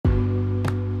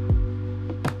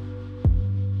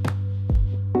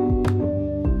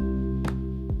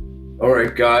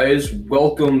Alright guys,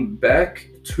 welcome back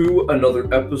to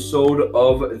another episode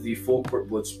of the Full Court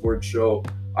Blitz Sports Show.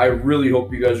 I really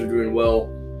hope you guys are doing well.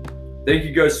 Thank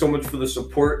you guys so much for the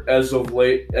support as of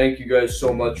late. Thank you guys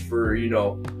so much for,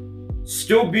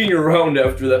 still being around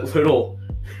after that little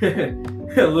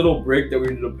little break that we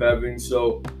ended up having.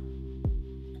 So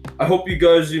I hope you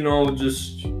guys,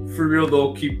 just for real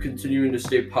though, keep continuing to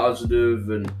stay positive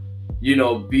and,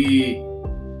 be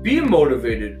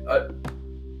motivated.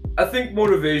 I think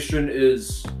motivation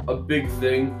is a big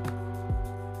thing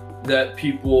that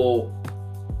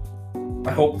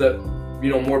I hope that,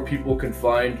 more people can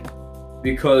find,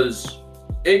 because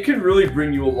it can really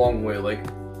bring you a long way. Like,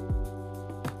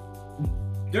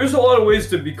 there's a lot of ways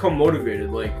to become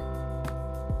motivated. Like,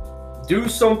 do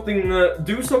something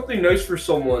nice for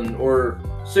someone, or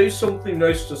say something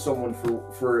nice to someone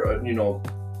for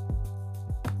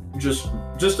just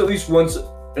at least once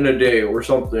in a day or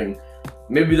something.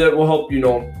 Maybe that will help,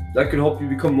 that could help you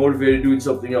become motivated doing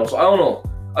something else. I don't know.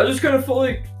 I just kind of felt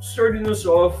like starting this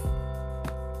off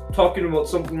talking about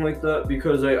something like that,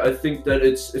 because I think that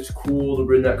it's cool to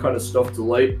bring that kind of stuff to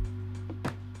light.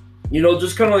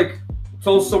 Just kind of like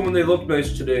tell someone they look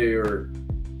nice today, or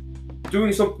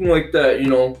doing something like that,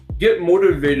 get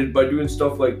motivated by doing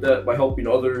stuff like that, by helping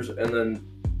others, and then,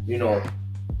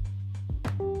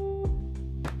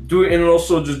 and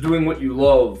also just doing what you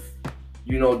love.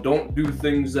 Don't do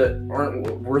things that aren't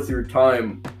worth your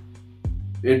time,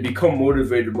 and become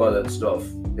motivated by that stuff.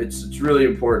 It's really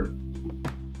important.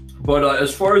 But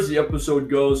as far as the episode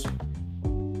goes, I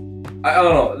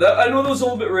don't know. I know that was a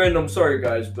little bit random. Sorry,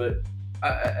 guys, but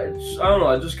I don't know.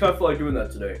 I just kind of feel like doing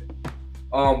that today.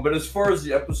 But as far as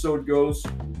the episode goes,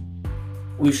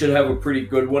 we should have a pretty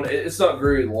good one. It's not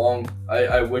very long.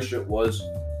 I wish it was.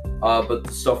 But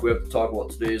the stuff we have to talk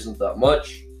about today isn't that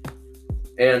much.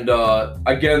 And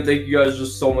again, thank you guys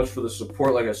just so much for the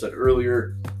support, like I said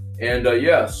earlier. And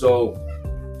so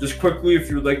just quickly, if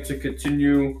you'd like to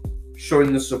continue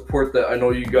showing the support that I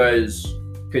know you guys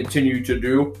continue to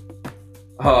do,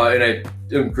 and I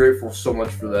am grateful so much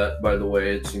for that, by the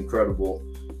way, it's incredible.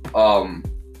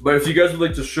 But if you guys would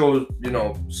like to show,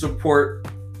 support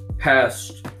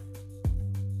past,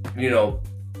 if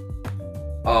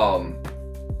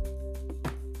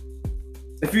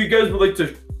you guys would like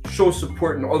to show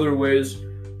support in other ways,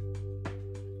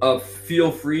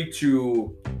 feel free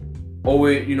to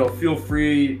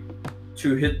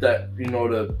hit that,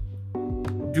 to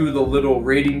do the little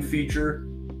rating feature,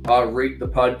 rate the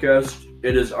podcast.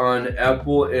 It is on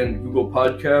Apple and Google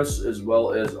Podcasts, as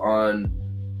well as on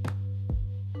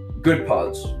Good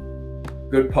Pods.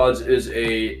 Good Pods is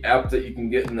a app that you can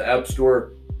get in the App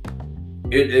Store.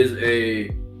 It is a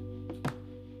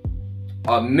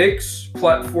mix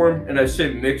platform, and I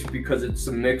say mix because it's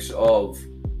a mix of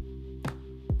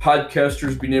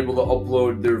podcasters being able to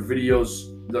upload their videos,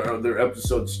 their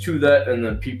episodes to that, and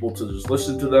then people to just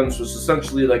listen to them. So it's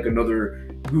essentially like another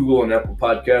Google and Apple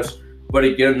podcast. But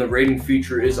again, the rating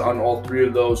feature is on all three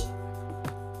of those,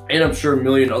 and I'm sure a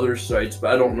million other sites,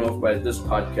 but I don't know if this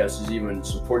podcast is even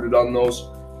supported on those.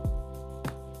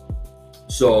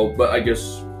 So, but I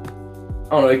guess,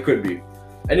 I don't know, it could be.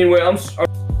 Anyway, I'm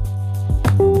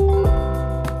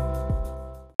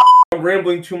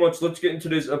rambling too much. Let's get into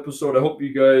today's episode. I hope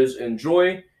you guys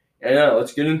enjoy, and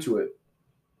let's get into it.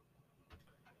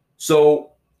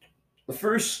 So the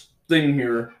first thing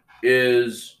here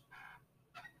is,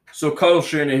 Kyle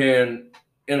Shanahan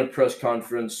in a press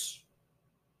conference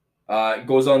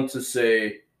goes on to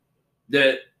say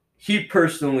that he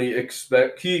personally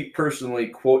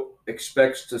quote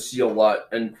expects to see a lot,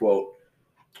 end quote,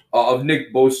 of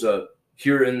Nick Bosa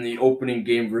here in the opening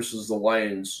game versus the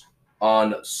Lions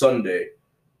on Sunday.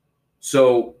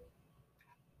 So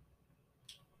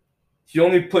he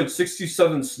only played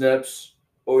 67 snaps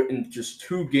in just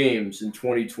 2 games in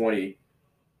 2020,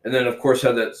 and then of course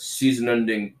had that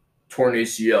season-ending torn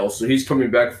ACL. So he's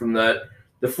coming back from that.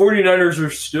 The 49ers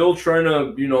are still trying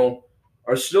to,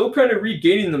 are still kind of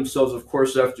regaining themselves, of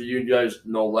course, after you guys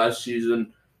know last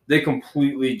season they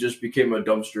completely just became a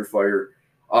dumpster fire.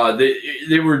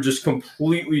 They were just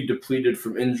completely depleted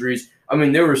from injuries. I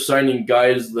mean, they were signing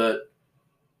guys that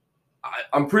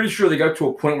I'm pretty sure they got to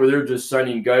a point where they were just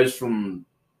signing guys from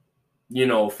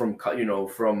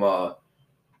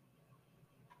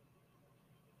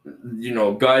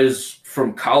guys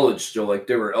from college still, like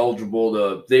they were eligible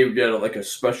to, they would get like a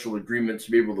special agreement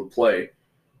to be able to play,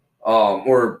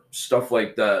 or stuff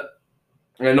like that.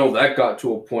 And I know that got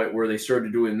to a point where they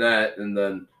started doing that, and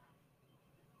then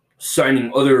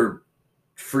signing other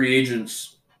free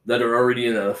agents that are already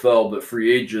in the NFL, but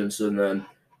free agents, and then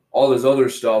all this other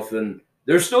stuff. And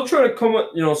they're still trying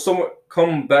to somewhat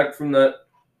come back from that.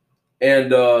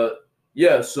 And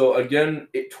yeah, so again,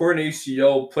 it tore an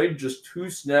ACL, played just 2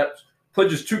 snaps, played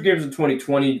just 2 games in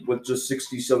 2020 with just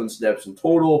 67 snaps in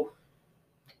total.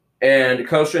 And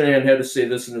Kyle Shanahan had to say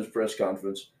this in his press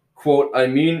conference. Quote, I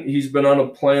mean, he's been on a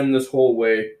plan this whole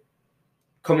way,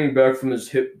 coming back from his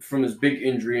big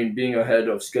injury and being ahead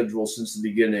of schedule since the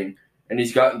beginning. And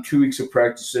he's gotten 2 weeks of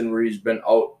practice in where he's been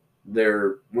out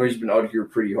here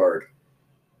pretty hard.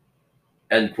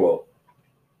 End quote.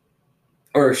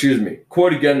 Or excuse me,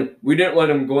 quote again, we didn't let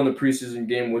him go in the preseason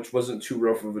game, which wasn't too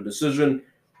rough of a decision.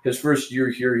 His first year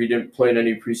here, he didn't play in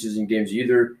any preseason games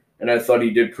either, and I thought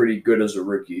he did pretty good as a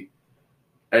rookie.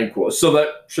 End quote. So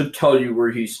that should tell you where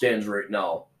he stands right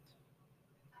now.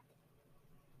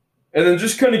 And then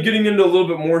just kind of getting into a little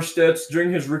bit more stats,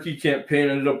 during his rookie campaign,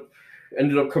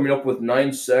 ended up coming up with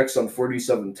 9 sacks on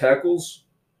 47 tackles,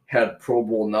 had Pro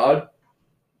Bowl nod,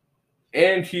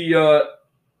 and he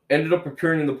ended up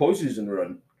appearing in the postseason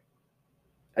run.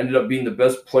 Ended up being the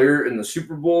best player in the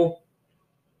Super Bowl,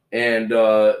 and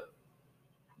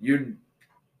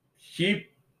he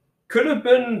could have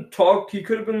been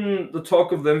the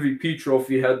talk of the MVP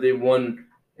trophy had they won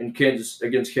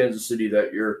against Kansas City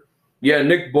that year. Yeah,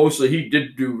 Nick Bosa, he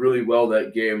did do really well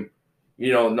that game.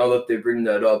 Now that they bring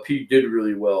that up, he did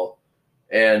really well,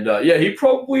 and yeah, he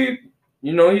probably,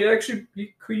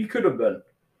 he could have been.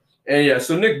 And yeah,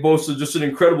 so Nick Bosa, just an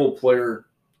incredible player,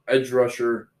 edge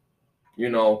rusher. He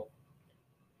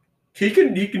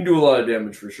can do a lot of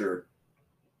damage for sure.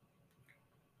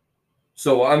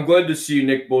 So I'm glad to see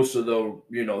Nick Bosa, though.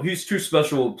 He's too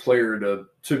special a player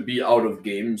to be out of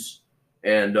games,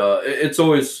 and it's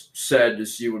always sad to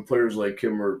see when players like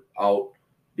him are out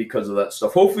because of that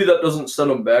stuff. Hopefully that doesn't set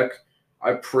him back.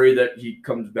 I pray that he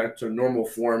comes back to normal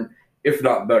form, if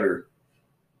not better,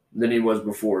 than he was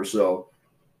before. So.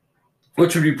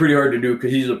 Which would be pretty hard to do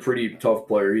because he's a pretty tough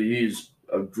player. He's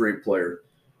a great player.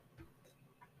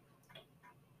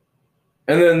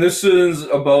 And then this is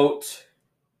about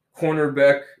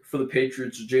cornerback for the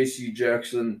Patriots, J.C.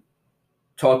 Jackson,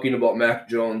 talking about Mac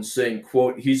Jones, saying,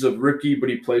 quote, he's a rookie, but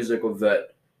he plays like a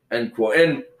vet, end quote.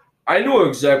 And I know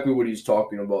exactly what he's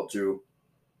talking about, too.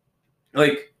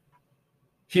 Like,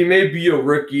 he may be a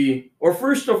rookie. Or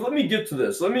first off, let me get to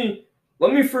this. Let me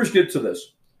first get to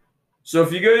this. So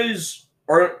if you guys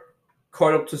aren't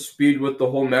caught up to speed with the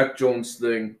whole Mac Jones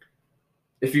thing,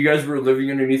 if you guys were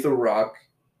living underneath a rock,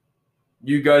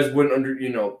 you guys wouldn't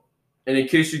and in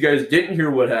case you guys didn't hear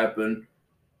what happened,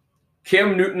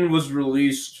 Cam Newton was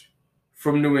released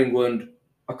from New England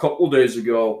a couple days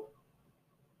ago.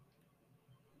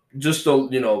 Just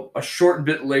a short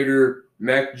bit later,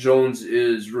 Mac Jones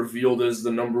is revealed as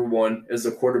the number one, as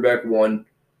the quarterback one.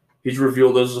 He's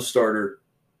revealed as a starter.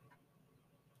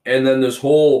 And then this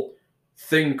whole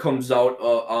thing comes out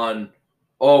on,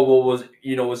 was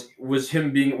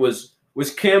Cam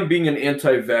being an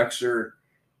anti-vaxxer?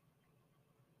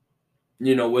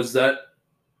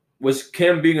 Was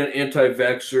Cam being an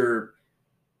anti-vaxxer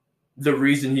the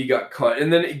reason he got cut?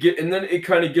 And then it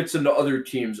kind of gets into other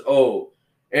teams.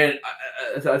 And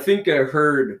I think I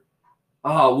heard,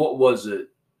 what was it?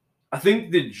 I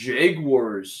think the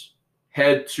Jaguars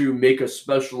had to make a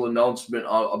special announcement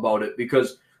about it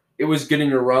because it was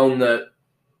getting around that,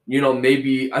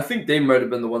 maybe I think they might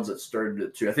have been the ones that started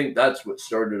it too. I think that's what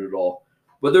started it all.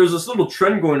 But there's this little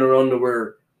trend going around to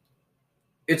where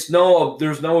there's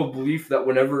now a belief that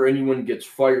whenever anyone gets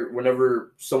fired,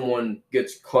 whenever someone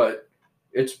gets cut,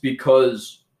 it's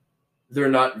because they're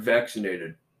not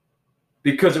vaccinated.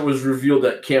 Because it was revealed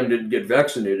that Cam didn't get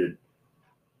vaccinated.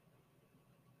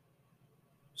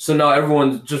 So now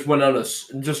everyone just went on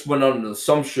an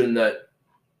assumption that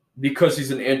because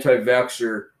he's an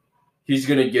anti-vaxxer, he's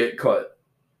going to get cut.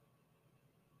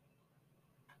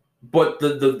 But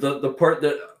the part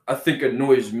that I think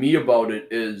annoys me about it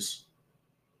is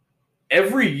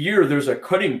every year there's a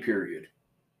cutting period.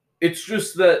 It's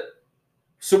just that,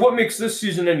 so what makes this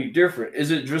season any different?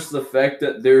 Is it just the fact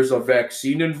that there's a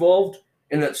vaccine involved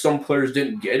and that some players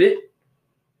didn't get it?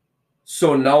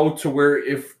 So now to where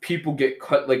if people get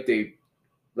cut like the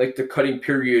cutting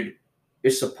period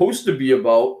is supposed to be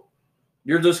about,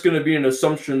 you're just going to be an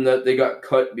assumption that they got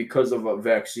cut because of a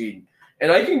vaccine.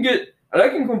 And I can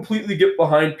completely get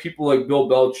behind people like Bill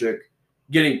Belichick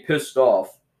getting pissed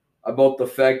off about the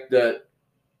fact that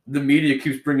the media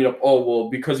keeps bringing up,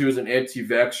 because he was an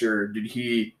anti-vaxxer, did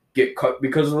he get cut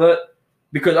because of that?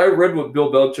 Because I read what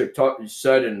Bill Belichick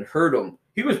said and heard him.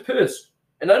 He was pissed,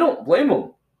 and I don't blame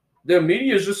him. The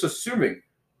media is just assuming.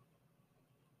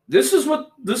 This is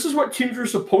what teams are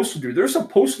supposed to do. They're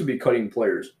supposed to be cutting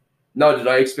players. Now, did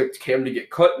I expect Cam to get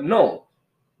cut? No.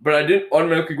 But I didn't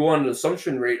automatically go on an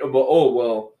assumption rate about, oh,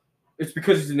 well, it's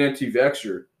because he's an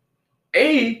anti-vaxxer.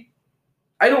 A,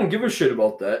 I don't give a shit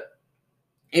about that.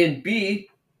 And B,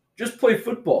 just play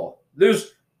football.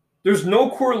 There's no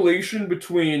correlation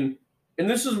between, and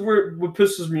this is where what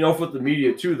pisses me off with the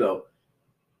media too, though.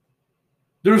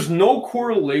 There's no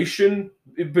correlation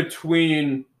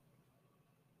between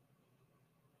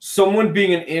someone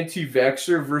being an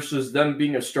anti-vaxxer versus them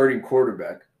being a starting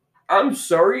quarterback. I'm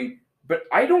sorry, but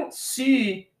I don't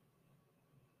see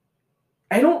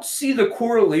the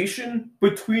correlation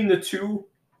between the two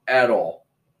at all.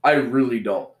 I really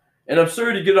don't. And I'm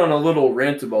sorry to get on a little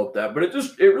rant about that, but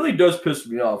it really does piss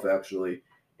me off, actually.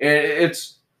 And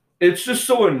it's just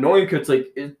so annoying because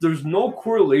there's no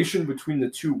correlation between the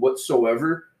two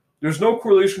whatsoever. There's no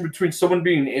correlation between someone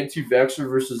being an anti-vaxxer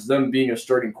versus them being a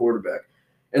starting quarterback.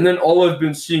 And then all I've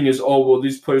been seeing is, oh, well,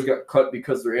 these players got cut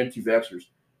because they're anti-vaxxers.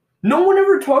 No one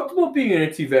ever talked about being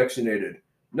anti-vaccinated.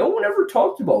 No one ever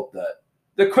talked about that.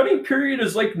 The cutting period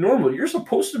is like normal. You're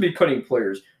supposed to be cutting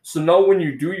players. So now when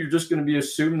you do, you're just going to be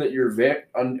assumed that you're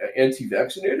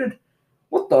anti-vaccinated?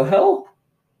 What the hell?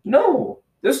 No.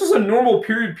 This is a normal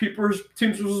period teams are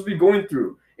supposed to be going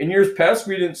through. In years past,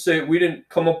 we didn't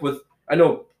come up with, I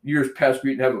know years past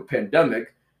we didn't have a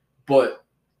pandemic, but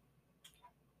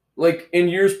like in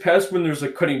years past when there's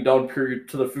a cutting down period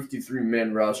to the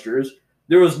 53-man rosters,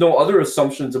 there was no other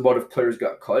assumptions about if players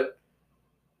got cut.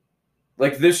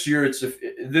 Like this year,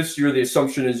 the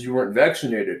assumption is you weren't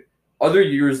vaccinated. Other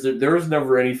years, there was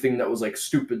never anything that was like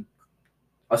stupid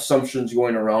assumptions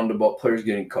going around about players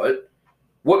getting cut.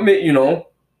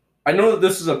 I know that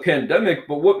this is a pandemic,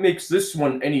 but what makes this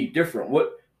one any different?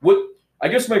 I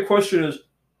guess my question is,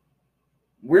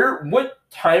 what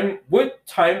time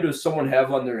does someone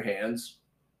have on their hands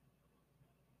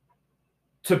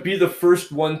to be the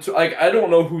first one to, like, I don't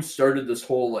know who started this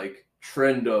whole like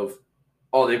trend of,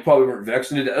 oh, they probably weren't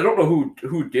vaccinated. I don't know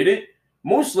who did it.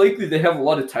 Most likely they have a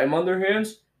lot of time on their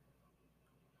hands.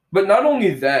 But not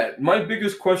only that, my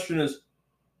biggest question is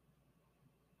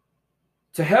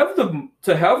to have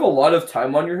a lot of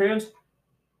time on your hands,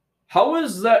 how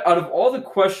is that, out of all the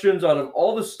questions, out of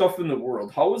all the stuff in the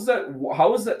world, how is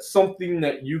that something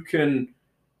that you can,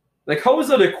 like, how is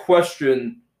that a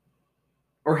question,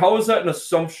 or how is that an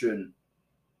assumption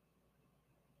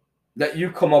that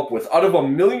you come up with out of a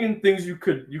million things you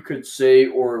could say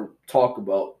or talk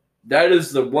about? That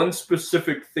is the one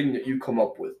specific thing that you come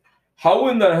up with. How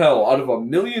in the hell, out of a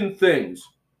million things,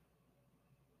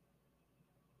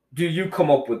 do you come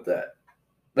up with that?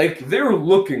 Like, they're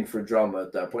looking for drama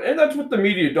at that point. And that's what the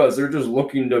media does. They're just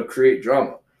looking to create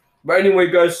drama. But anyway,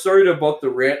 guys, sorry about the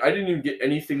rant. I didn't even get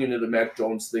anything into the Mac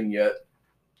Jones thing yet.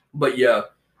 But yeah,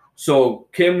 so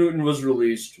Cam Newton was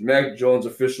released. Mac Jones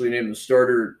officially named the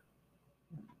starter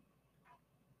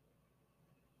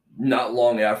not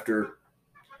long after.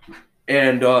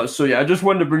 And so yeah, I just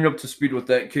wanted to bring up to speed with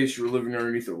that in case you were living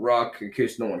underneath a rock, in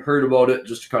case no one heard about it,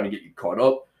 just to kind of get you caught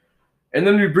up. And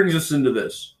then he brings us into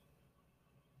this.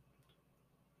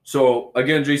 So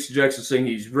again, J.C. Jackson saying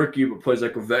he's rookie but plays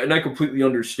like a vet, and I completely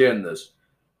understand this.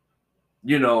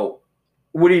 You know,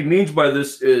 what he means by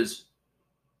this is,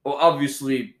 well,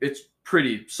 obviously it's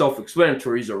pretty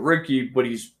self-explanatory. He's a rookie, but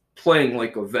he's playing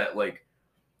like a vet. Like,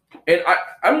 and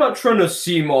I'm not trying to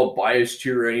seem all biased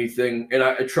here or anything, and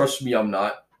I trust me, I'm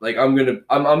not. Like, I'm being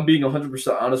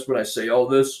 100% honest when I say all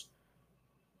this.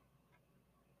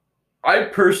 I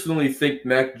personally think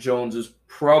Mac Jones is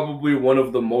probably one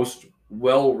of the most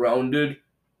well-rounded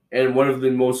and one of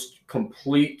the most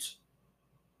complete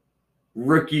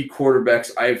rookie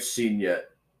quarterbacks I've seen yet.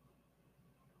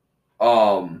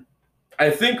 I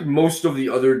think most of the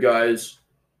other guys,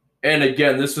 and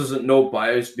again, this isn't no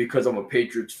bias because I'm a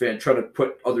Patriots fan, trying to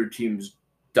put other teams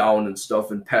down and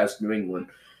stuff and past New England.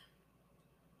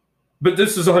 But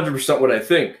this is 100% what I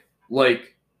think.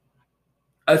 Like,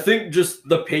 I think just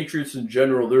the Patriots in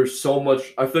general, there's so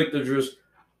much, I think they're just,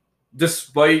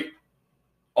 despite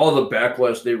all the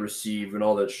backlash they receive and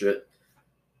all that shit,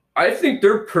 I think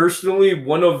they're personally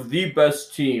one of the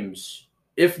best teams,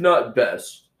 if not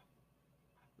best,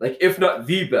 like if not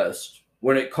the best,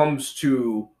 when it comes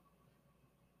to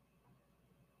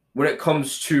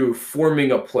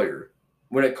forming a player,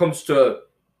 when it comes to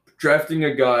drafting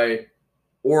a guy,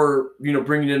 or, you know,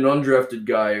 bringing in an undrafted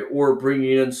guy, or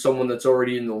bringing in someone that's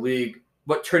already in the league,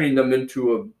 but turning them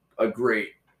into a great.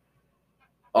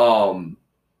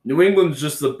 New England's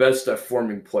just the best at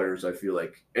forming players, I feel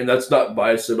like. And that's not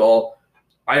biased at all.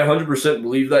 I 100%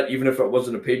 believe that, even if I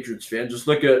wasn't a Patriots fan. Just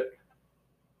look at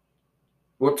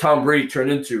what Tom Brady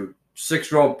turned into.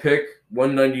 6th-round pick,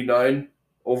 199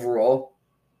 overall.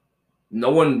 No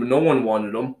one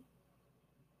wanted him.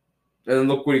 And then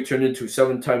look what he turned into: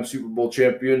 7-time Super Bowl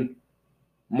champion,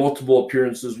 multiple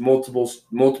appearances,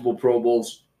 multiple Pro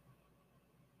Bowls.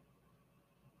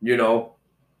 You know,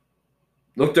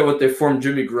 looked at what they formed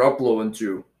Jimmy Garoppolo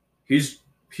into. He's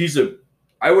a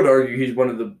I would argue he's one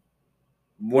of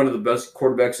the best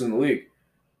quarterbacks in the league.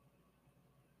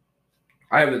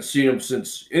 I haven't seen him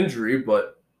since injury,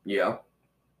 but yeah,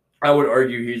 I would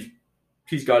argue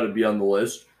he's got to be on the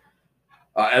list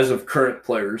as of current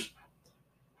players.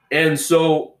 And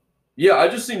so, yeah, I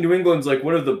just think New England's like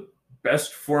one of the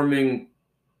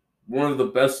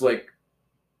like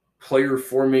player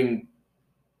forming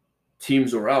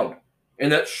teams around,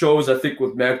 and that shows I think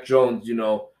with Mac Jones,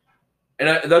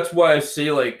 and that's why I say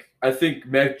like I think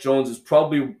Mac Jones is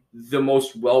probably the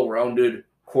most well-rounded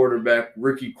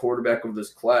rookie quarterback of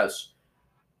this class.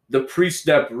 The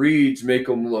pre-snap reads make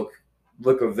him look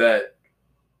a vet.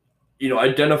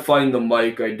 Identifying the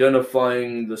mic,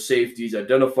 identifying the safeties,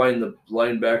 identifying the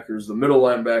linebackers, the middle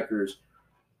linebackers,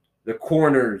 the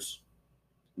corners,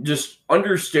 just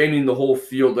understanding the whole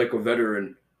field like a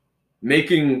veteran,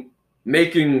 making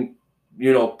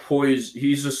poise.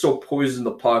 He's just so poised in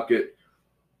the pocket,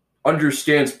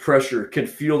 understands pressure, can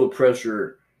feel the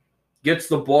pressure, gets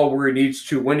the ball where he needs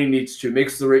to, when he needs to,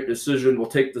 makes the right decision, will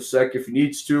take the sack if he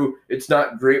needs to. It's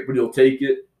not great, but he'll take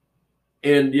it.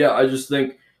 And yeah, I just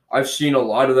think I've seen a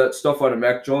lot of that stuff out of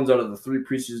Mac Jones out of the 3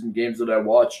 preseason games that I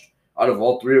watched, out of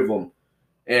all 3 of them.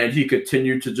 And he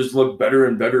continued to just look better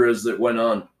and better as it went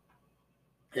on.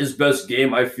 His best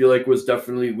game, I feel like, was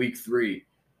definitely week 3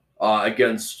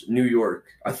 against New York.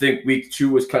 I think week 2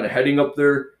 was kind of heading up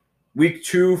there. Week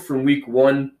 2 from week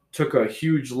 1 took a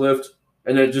huge lift,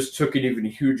 and then it just took an even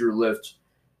huger lift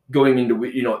going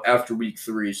into after week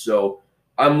 3. So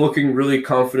I'm looking really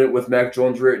confident with Mac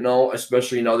Jones right now,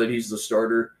 especially now that he's the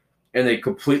starter and they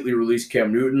completely released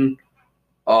Cam Newton.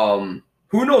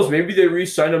 Who knows? Maybe they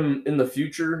re-sign him in the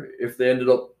future if they ended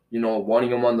up,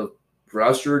 wanting him on the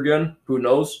roster again. Who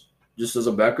knows? Just as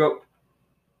a backup.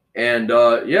 And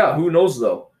yeah, who knows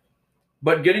though?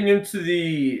 But getting into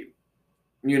the,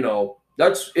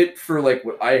 that's it for like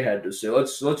what I had to say.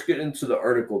 Let's get into the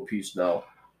article piece now.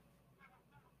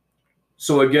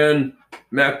 So again,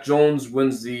 Mac Jones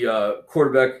wins the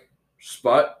quarterback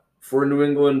spot for New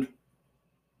England.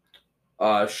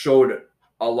 Showed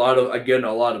a lot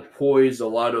of poise, a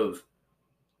lot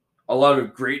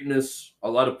of greatness, a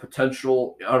lot of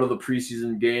potential out of the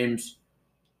preseason games.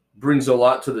 Brings a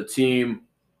lot to the team,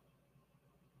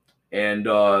 and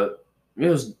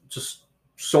there's just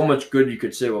so much good you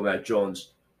could say about Mac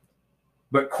Jones.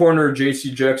 But corner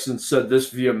J.C. Jackson said this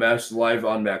via Max Live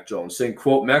on Mac Jones, saying,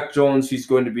 quote, "Mac Jones, he's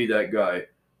going to be that guy.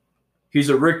 He's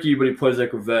a rookie, but he plays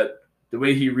like a vet. The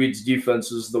way he reads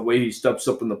defenses, the way he steps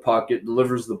up in the pocket,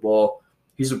 delivers the ball,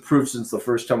 he's improved since the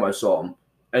first time I saw him,"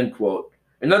 end quote.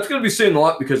 And that's going to be saying a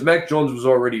lot because Mac Jones was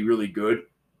already really good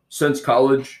since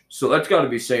college, so that's got to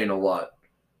be saying a lot.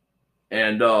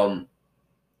 And,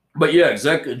 but yeah,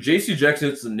 exactly. J.C. Jackson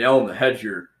hits the nail on the head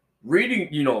here. Reading,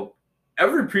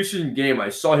 every preseason game, I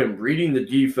saw him reading the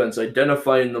defense,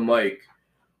 identifying the mic,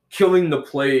 killing the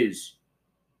plays,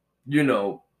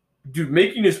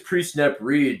 making his pre-snap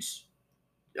reads.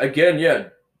 Again, yeah,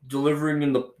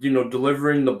 delivering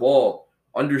the ball,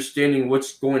 understanding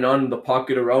what's going on in the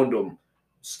pocket around him,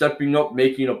 stepping up,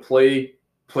 making a play,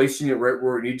 placing it right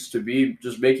where it needs to be,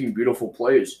 just making beautiful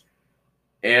plays.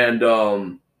 And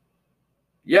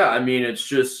yeah, I mean,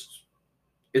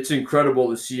 it's incredible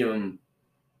to see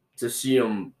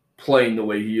him playing the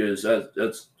way he is.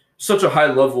 That's such a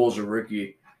high level as a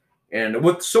rookie, and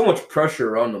with so much pressure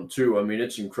around him too. I mean,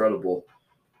 it's incredible.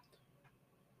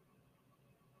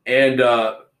 And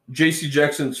J.C.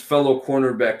 Jackson's fellow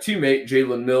cornerback teammate,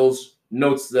 Jalen Mills,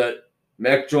 notes that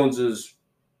Mac Jones's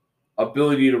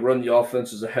ability to run the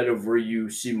offense is ahead of where you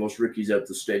see most rookies at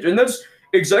this stage. And that's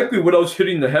exactly what I was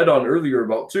hitting the head on earlier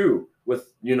about too,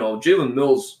 with, Jalen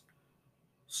Mills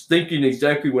thinking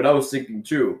exactly what I was thinking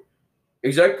too.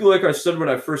 Exactly like I said when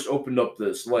I first opened up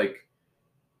this. Like,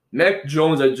 Mac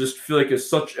Jones, I just feel like is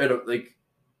such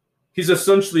he's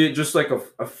essentially just like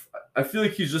I feel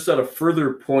like he's just at a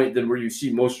further point than where you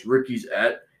see most rookies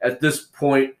at this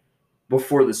point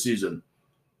before the season.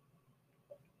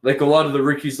 Like a lot of the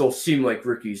rookies, they'll seem like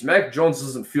rookies. Mac Jones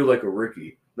doesn't feel like a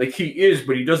rookie. Like he is,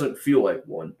 but he doesn't feel like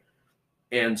one.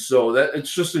 And so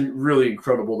it's just really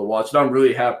incredible to watch. And I'm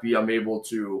really happy I'm able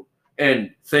to, and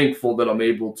thankful that I'm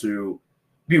able to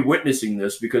be witnessing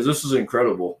this because this is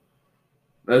incredible.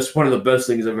 That's one of the best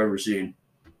things I've ever seen.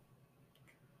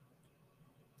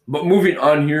 But moving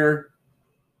on here,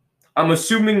 I'm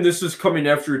assuming this is coming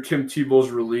after Tim Tebow's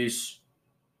release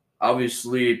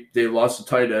Obviously, they lost a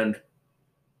tight end.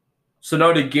 So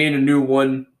now to gain a new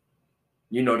one,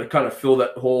 to kind of fill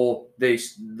that hole,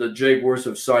 the Jaguars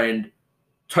have signed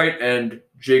tight end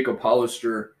Jacob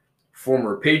Hollister,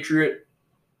 former Patriot.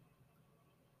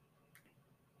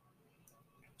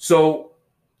 So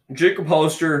Jacob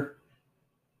Hollister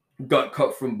got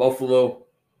cut from Buffalo,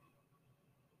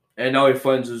 and now he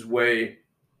finds his way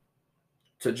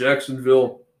to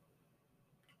Jacksonville.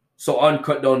 So on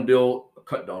cut down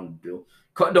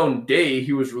day,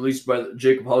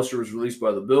 Jacob Hollister was released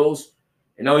by the Bills,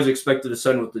 and now he's expected to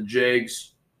sign with the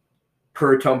Jags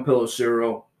per Tom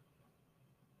Pelissero.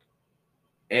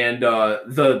 And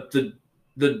the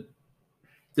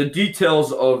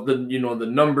details of the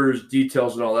numbers,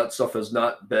 details, and all that stuff has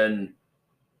not been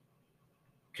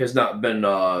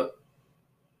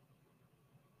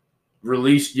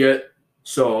released yet.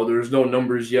 So there's no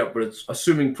numbers yet, but it's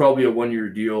assuming probably a 1-year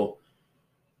deal.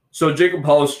 So Jacob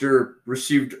Hollister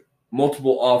received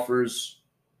multiple offers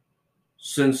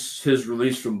since his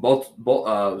release from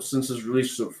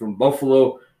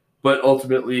Buffalo, but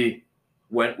ultimately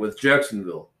went with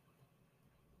Jacksonville.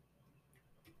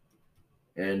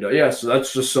 And so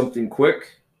that's just something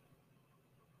quick.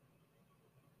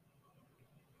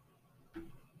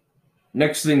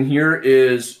 Next thing here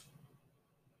is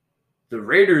the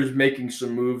Raiders making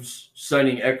some moves,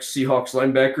 signing ex-Seahawks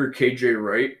linebacker KJ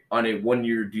Wright on a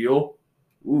 1-year deal.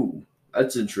 Ooh,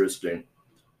 that's interesting.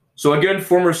 So again,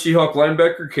 former Seahawk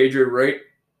linebacker KJ Wright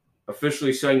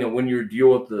officially signing a 1-year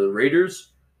deal with the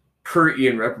Raiders, per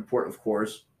Ian Rappaport, of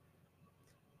course.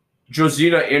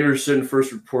 Josina Anderson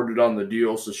first reported on the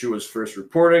deal, so she was first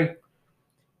reporting.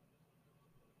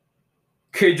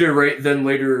 KJ Wright then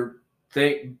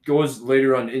goes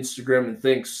later on Instagram and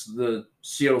thanks the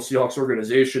Seattle Seahawks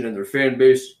organization and their fan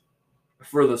base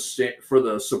for the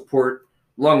support,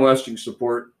 long-lasting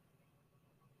support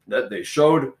that they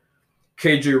showed.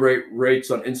 KJ Wright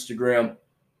writes on Instagram,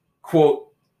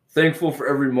 quote, "Thankful for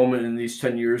every moment in these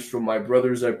 10 years, from my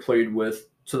brothers I played with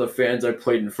to the fans I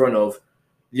played in front of,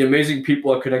 the amazing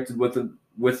people I connected with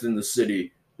within the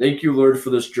city. Thank you, Lord,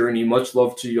 for this journey. Much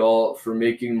love to y'all for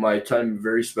making my time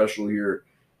very special here."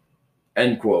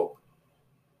 End quote.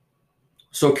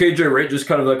 So KJ Wright, just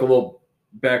kind of like a little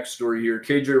backstory here.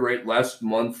 KJ Wright last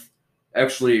month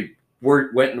actually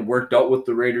went and worked out with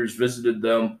the Raiders, visited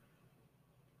them,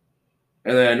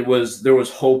 and then there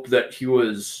was hope that he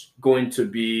was going to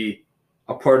be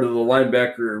a part of the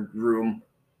linebacker room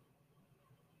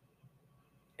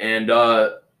and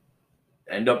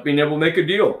end up being able to make a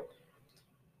deal.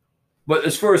 But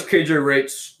as far as KJ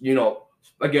Wright's,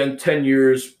 again, 10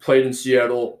 years, played in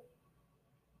Seattle,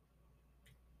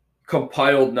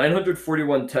 compiled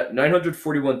 941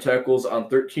 tackles on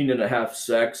 13.5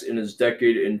 sacks in his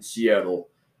decade in Seattle.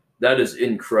 That is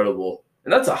incredible.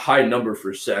 And that's a high number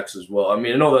for sacks as well. I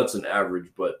mean, I know that's an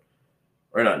average, or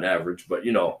not an average, but,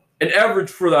 an average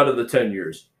for that of the 10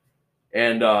 years.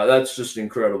 And that's just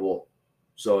incredible.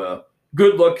 So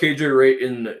good luck, KJ Wright,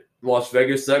 in Las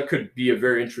Vegas. That could be a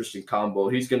very interesting combo.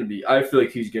 I feel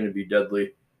like he's going to be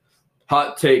deadly.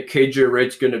 Hot take, KJ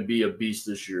Wright's going to be a beast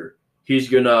this year. I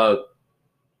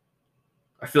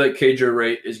feel like KJ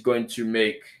Wright is going to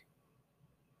make,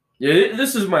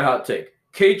 this is my hot take.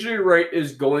 KJ Wright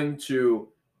is going to,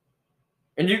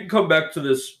 and you can come back to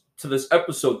this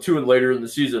episode too and later in the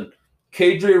season,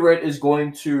 KJ Wright is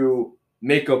going to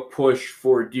make a push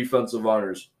for defensive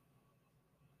honors.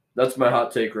 That's my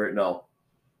hot take right now.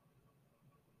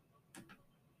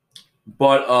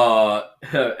 But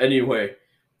anyway,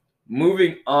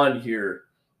 moving on here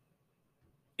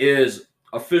is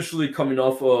officially coming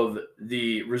off of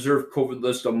the reserve COVID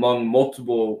list among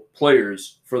multiple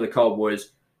players for the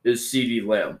Cowboys is CeeDee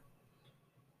Lamb.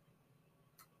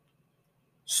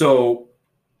 So,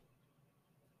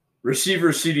 receiver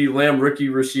CeeDee Lamb, rookie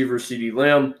receiver CeeDee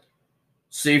Lamb,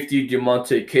 safety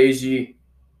Demonte Casey,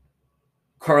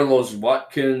 Carlos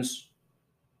Watkins,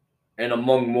 and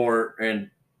among more, and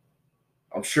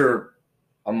I'm sure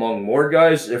among more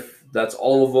guys, if that's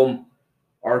all of them,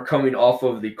 are coming off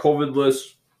of the COVID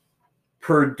list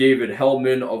per David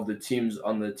Hellman on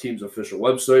the team's official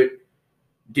website.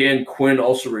 Dan Quinn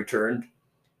also returned.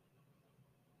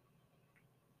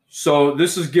 So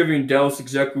this is giving Dallas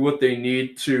exactly what they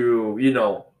need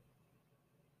to,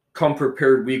 come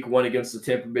prepared week 1 against the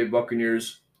Tampa Bay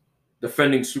Buccaneers,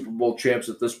 defending Super Bowl champs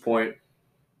at this point.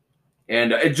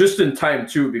 And just in time,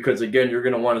 too, because, again, you're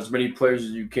going to want as many players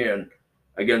as you can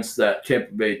against that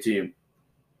Tampa Bay team.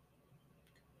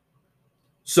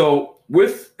 So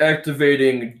with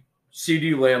activating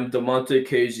CeeDee Lamb, Demonte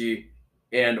Casey,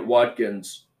 and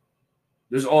Watkins,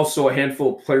 there's also a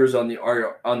handful of players on the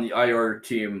IR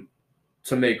team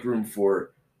to make room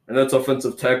for. And that's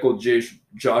offensive tackle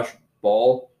Josh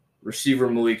Ball, receiver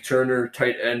Malik Turner,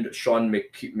 tight end Sean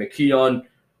McKeon,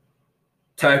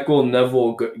 tackle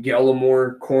Neville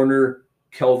Gallimore, corner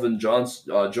Kelvin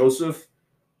Joseph,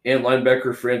 and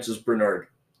linebacker Francis Bernard.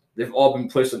 They've all been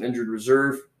placed on injured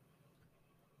reserve.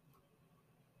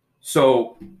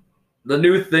 So the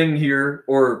new thing here,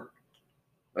 or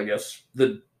I guess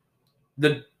the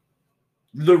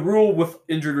rule with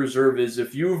injured reserve is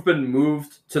if you've been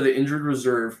moved to the injured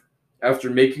reserve after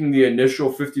making the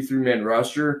initial 53-man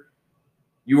roster,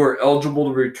 you are eligible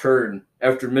to return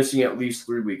after missing at least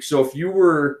 3 weeks. So if you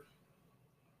were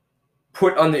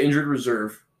put on the injured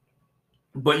reserve,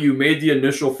 but you made the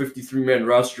initial 53-man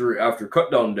roster after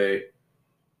cutdown day,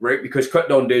 right? Because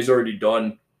cutdown day is already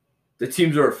done. The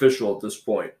teams are official at this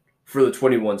point for the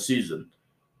 21 season.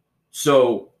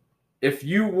 So if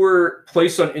you were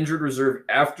placed on injured reserve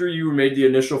after you made the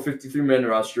initial 53-man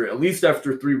roster, at least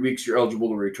after 3 weeks, you're eligible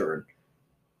to return.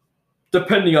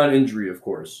 Depending on injury, of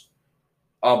course.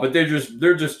 But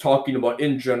they're just talking about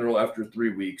in general after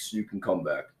 3 weeks, you can come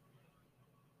back.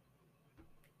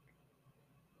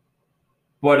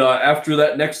 But after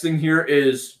that, next thing here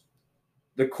is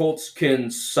the Colts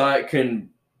can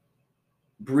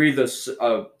breathe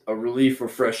a relief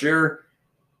of fresh air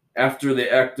after they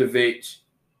activate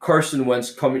Carson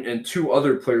Wentz coming and 2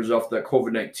 other players off that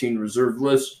COVID-19 reserve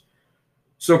list.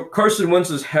 So Carson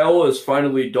Wentz's hell is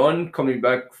finally done, coming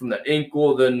back from that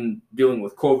ankle, then dealing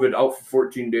with COVID, out for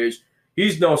 14 days.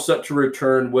 He's now set to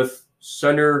return with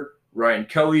center Ryan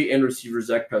Kelly and receiver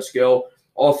Zach Pascal.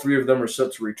 All 3 of them are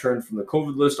set to return from the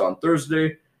COVID list on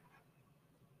Thursday.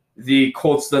 The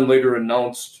Colts then later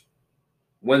announced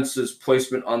Wentz's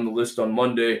placement on the list on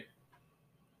Monday.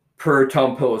 Per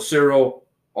Tom Pelissero,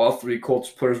 all 3 Colts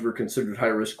players were considered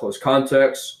high-risk close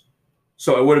contacts.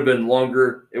 So it would have been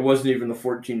longer. It wasn't even the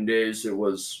 14 days. It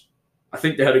was, I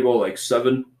think they had to go like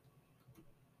 7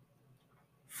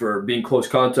 for being close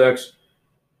contacts.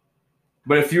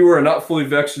 But if you were not fully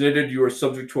vaccinated, you are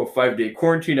subject to a 5-day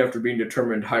quarantine after being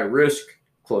determined high risk,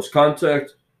 close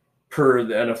contact, per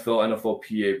the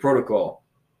NFLPA protocol.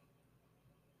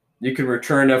 You can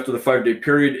return after the 5-day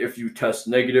period if you test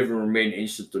negative and remain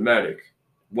asymptomatic.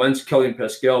 Wentz, Kelly, and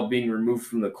Pascal being removed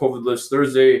from the COVID list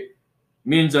Thursday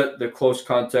means that the close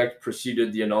contact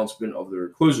preceded the announcement of their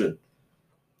inclusion.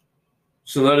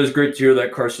 So that is great to hear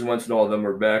that Carson Wentz and all of them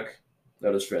are back.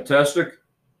 That is fantastic.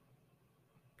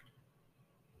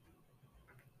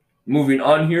 Moving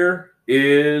on here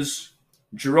is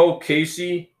Jurrell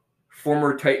Casey,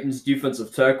 former Titans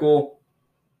defensive tackle,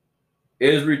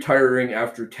 is retiring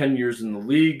after 10 years in the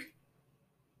league.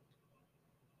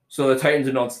 So the Titans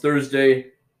announced Thursday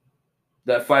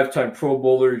that 5-time Pro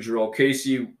Bowler Jurrell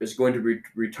Casey is going to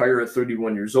retire at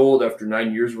 31 years old after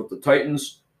 9 years with the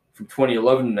Titans from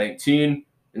 2011 to 19,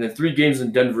 and then 3 games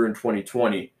in Denver in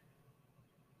 2020.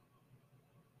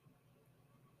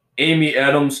 Amy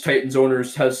Adams, Titans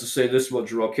owners, has to say this about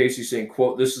Jurrell Casey, saying,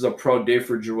 quote, "This is a proud day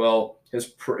for Jurrell,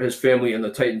 his family, and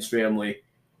the Titans family.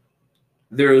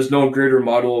 There is no greater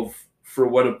model for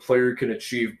what a player can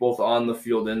achieve both on the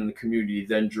field and in the community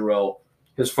than Jurrell.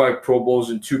 His 5 Pro Bowls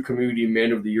and 2 Community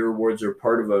Man of the Year awards are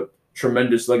part of a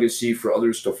tremendous legacy for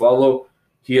others to follow.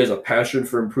 He has a passion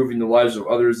for improving the lives of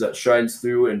others that shines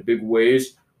through in big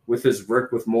ways with his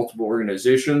work with multiple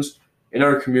organizations in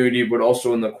our community, but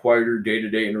also in the quieter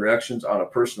day-to-day interactions on a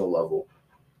personal level.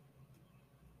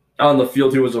 On the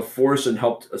field, he was a force and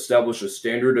helped establish a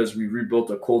standard as we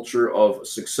rebuilt a culture of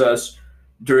success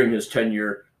during his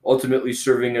tenure, ultimately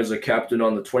serving as a captain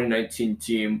on the 2019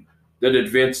 team that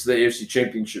advanced to the AFC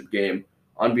Championship game.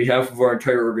 On behalf of our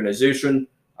entire organization,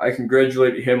 I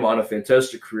congratulate him on a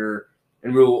fantastic career,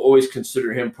 and we will always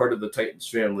consider him part of the Titans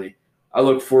family. I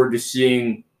look forward to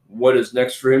seeing what is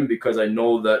next for him because I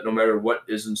know that no matter what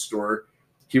is in store,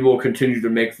 he will continue to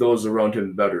make those around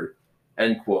him better."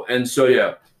 End quote. And so,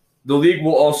 yeah, the league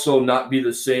will also not be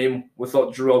the same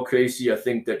without Jurrell Casey. I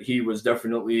think that he was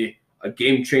definitely a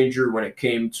game changer when it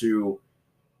came to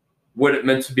what it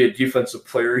meant to be a defensive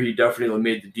player. He definitely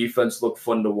made the defense look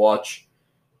fun to watch.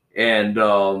 And,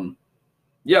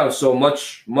 yeah, so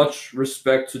much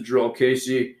respect to Jurrell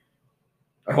Casey.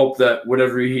 I hope that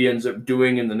whatever he ends up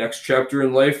doing in the next chapter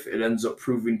in life, it ends up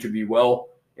proving to be well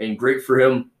and great for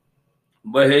him.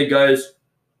 But, hey, guys,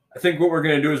 I think what we're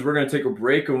going to do is we're going to take a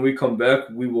break. And when we come back,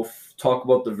 we will talk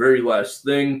about the very last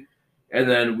thing, and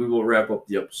then we will wrap up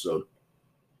the episode.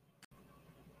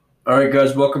 All right,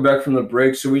 guys, welcome back from the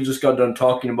break. So we just got done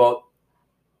talking about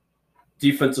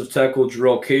defensive tackle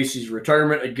Jurrell Casey's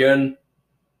retirement. Again,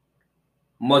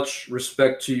 much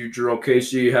respect to you, Jurrell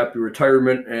Casey. Happy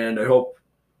retirement, and I hope,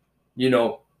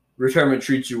 retirement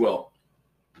treats you well.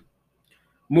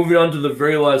 Moving on to the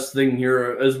very last thing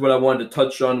here is what I wanted to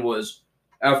touch on was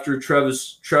after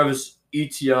Travis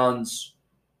Etienne's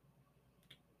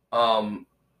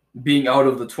being out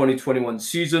of the 2021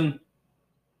 season,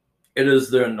 it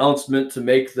is their announcement to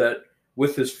make that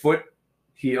with his foot,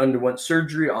 he underwent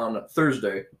surgery on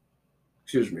Thursday.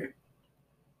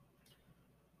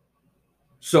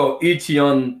 So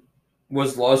Etienne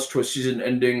was lost to a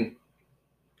season-ending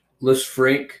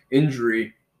Lisfranc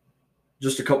injury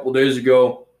just a couple days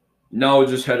ago. Now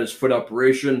just had his foot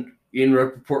operation. Ian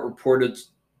Rappaport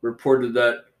reported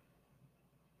that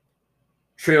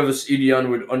Travis Etienne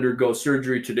would undergo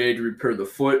surgery today to repair the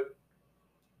foot.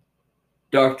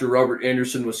 Dr. Robert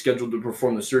Anderson was scheduled to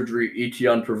perform the surgery.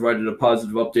 Etienne provided a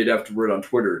positive update afterward on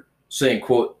Twitter, saying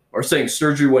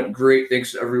surgery went great.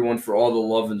 Thanks to everyone for all the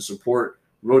love and support.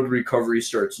 Road to recovery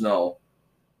starts now.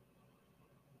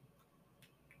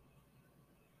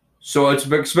 So it's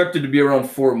expected to be around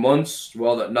 4 months.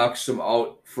 While that knocks him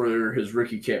out for his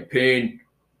rookie campaign,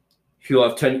 he'll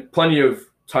have plenty of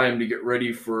time to get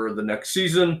ready for the next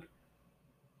season.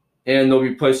 And they'll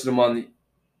be placing him on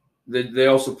they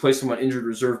also placed him on injured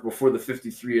reserve before the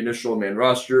 53 initial man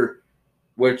roster,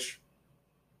 which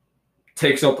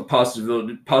takes out the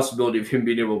possibility of him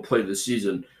being able to play this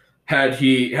season. Had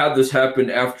this happened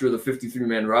after the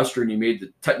 53-man roster and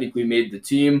he technically made the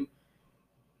team,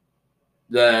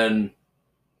 then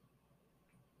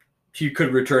he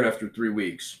could return after 3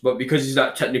 weeks. But because he's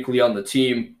not technically on the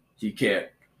team, he can't.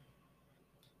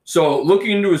 So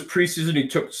looking into his preseason, he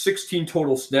took 16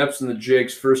 total snaps in the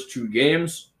Jags' first 2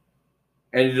 games.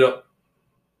 Ended up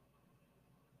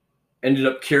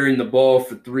carrying the ball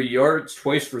for 3 yards,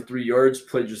 twice for 3 yards,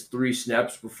 played just 3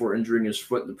 snaps before injuring his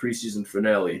foot in the preseason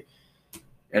finale.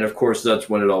 And, of course, that's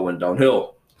when it all went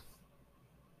downhill.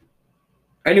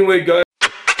 Anyway, guys.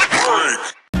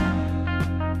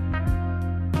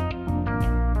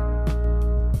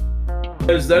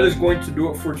 That is going to do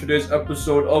it for today's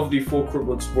episode of the Full Court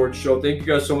Blood Sports Show. Thank you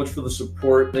guys so much for the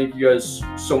support. Thank you guys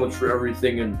so much for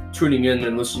everything and tuning in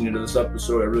and listening to this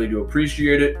episode. I really do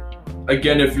appreciate it.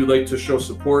 Again, if you'd like to show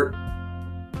support,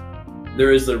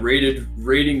 there is the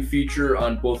rating feature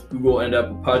on both Google and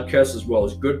Apple Podcasts, as well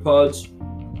as Good Pods,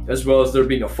 as well as there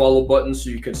being a follow button so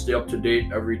you can stay up to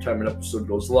date every time an episode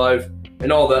goes live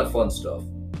and all that fun stuff.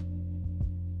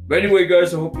 But anyway,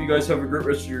 guys, I hope you guys have a great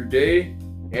rest of your day.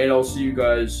 And I'll see you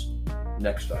guys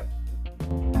next time.